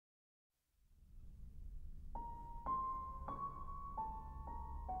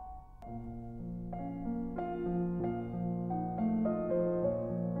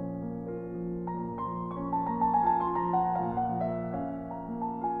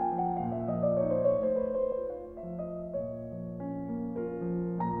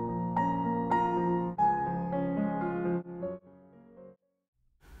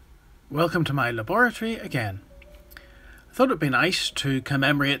Welcome to my laboratory again. I thought it would be nice to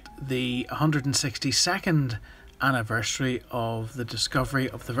commemorate the 162nd anniversary of the discovery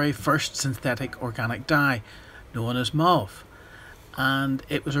of the very first synthetic organic dye, known as Mauve. And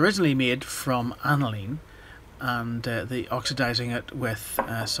it was originally made from aniline and the oxidizing it with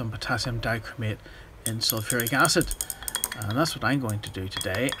some potassium dichromate in sulfuric acid. And that's what I'm going to do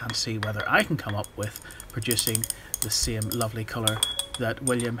today and see whether I can come up with producing the same lovely colour that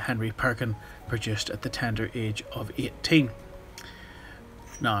William Henry Perkin produced at the tender age of 18.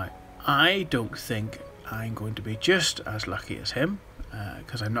 Now, I don't think I'm going to be just as lucky as him,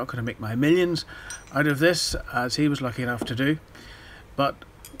 because I'm not going to make my millions out of this as he was lucky enough to do. But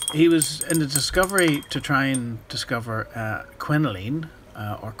he was in the discovery to try and discover quinoline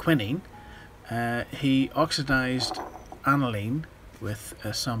or quinine. He oxidized aniline with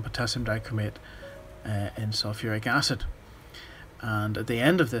some potassium dichromate in sulfuric acid. And at the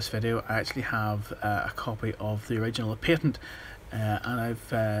end of this video I actually have a copy of the original patent, and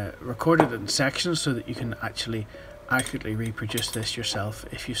I've recorded it in sections so that you can actually accurately reproduce this yourself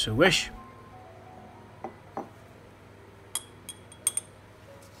if you so wish.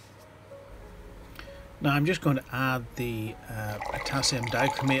 Now I'm just going to add the potassium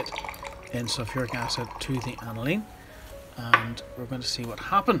dichromate in sulfuric acid to the aniline, and we're going to see what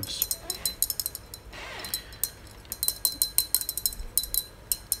happens.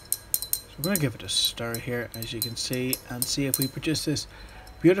 We're going to give it a stir here, as you can see, and see if we produce this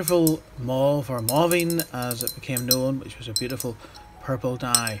beautiful mauve, or mauvine as it became known, which was a beautiful purple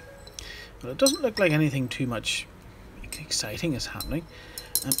dye. But it doesn't look like anything too much exciting is happening.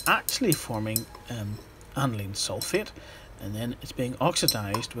 I'm actually forming aniline sulfate, and then it's being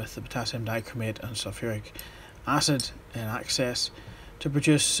oxidized with the potassium dichromate and sulfuric acid in excess to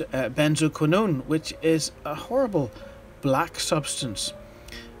produce benzoquinone, which is a horrible black substance.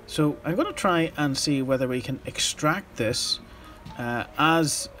 So I'm going to try and see whether we can extract this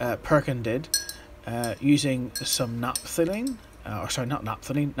as Perkin did, using some naphthalene,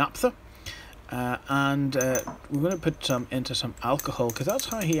 naphtha, and we're going to put some into some alcohol, because that's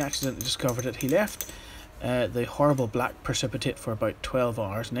how he accidentally discovered it. He left the horrible black precipitate for about 12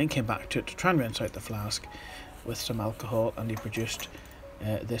 hours and then came back to it to try and rinse out the flask with some alcohol, and he produced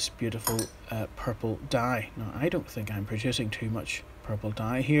this beautiful purple dye. Now I don't think I'm producing too much purple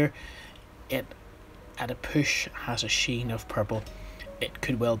dye here. It at a push has a sheen of purple. It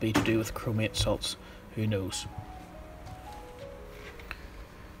could well be to do with chromate salts, who knows.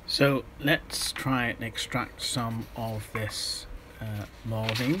 So let's try and extract some of this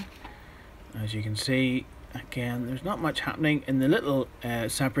mauvine. As you can see, again, there's not much happening in the little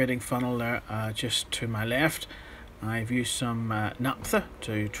separating funnel there just to my left. I've used some naphtha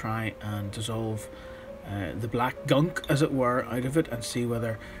to try and dissolve the black gunk, as it were, out of it, and see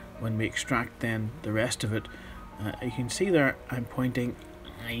whether when we extract then the rest of it, you can see there I'm pointing,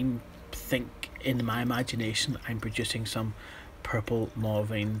 I think in my imagination I'm producing some purple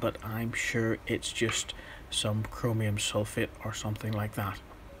mauvine, but I'm sure it's just some chromium sulfate or something like that.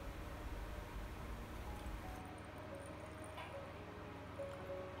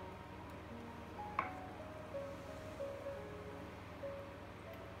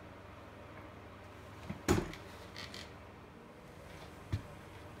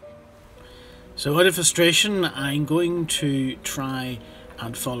 So out of frustration, I'm going to try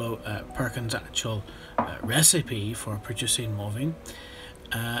and follow Perkin's actual recipe for producing mauvine.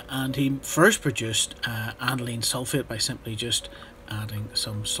 And he first produced aniline sulfate by simply just adding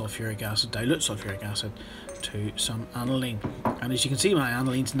some sulfuric acid, dilute sulfuric acid, to some aniline. And as you can see, my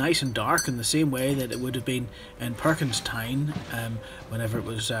aniline's nice and dark in the same way that it would have been in Perkin's time, whenever it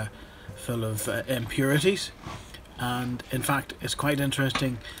was full of impurities. And in fact, it's quite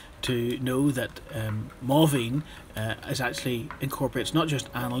interesting to know that mauvine is actually incorporates not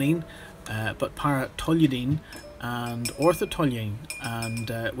just aniline but para-toluene and orthotoluene,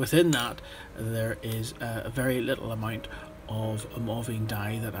 and within that there is a very little amount of a mauvine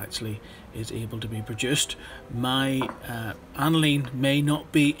dye that actually is able to be produced. My aniline may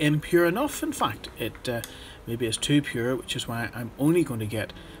not be impure enough. In fact, it maybe is too pure, which is why I'm only going to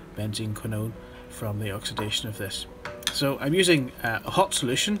get benzoquinone from the oxidation of this. So I'm using a hot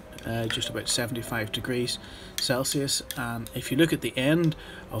solution, just about 75 degrees Celsius, and if you look at the end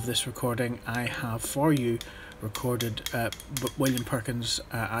of this recording, I have for you recorded William Perkin's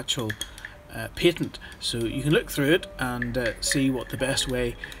actual patent, so you can look through it and see what the best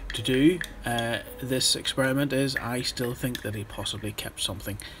way to do this experiment is. I still think that he possibly kept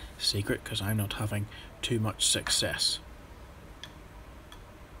something secret, because I'm not having too much success.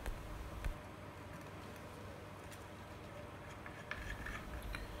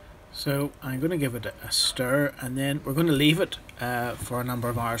 So I'm going to give it a stir, and then we're going to leave it for a number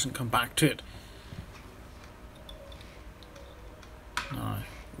of hours and come back to it. Now,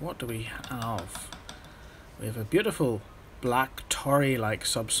 what do we have? We have a beautiful black tarry-like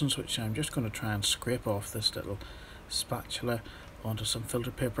substance, which I'm just going to try and scrape off this little spatula onto some filter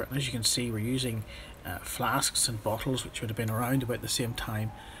paper. And as you can see, we're using flasks and bottles which would have been around about the same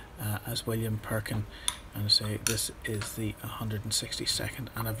time as William Perkin. And I say this is the 162nd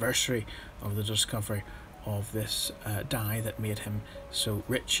anniversary of the discovery of this dye that made him so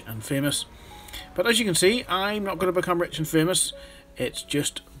rich and famous. But as you can see, I'm not going to become rich and famous. It's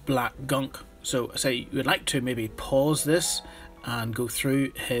just black gunk. So I say you would like to maybe pause this and go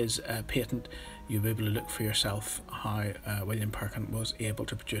through his patent. You'll be able to look for yourself how William Perkin was able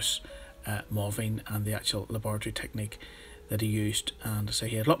to produce Mauvine and the actual laboratory technique that he used. And I say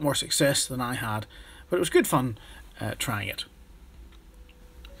he had a lot more success than I had, but it was good fun trying it.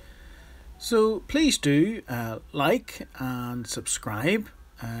 So please do like and subscribe.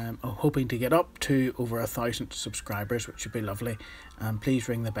 I'm hoping to get up to over 1,000 subscribers, which would be lovely. And please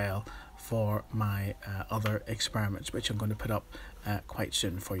ring the bell for my other experiments, which I'm going to put up quite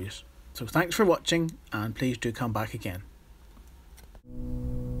soon for you. So thanks for watching, and please do come back again.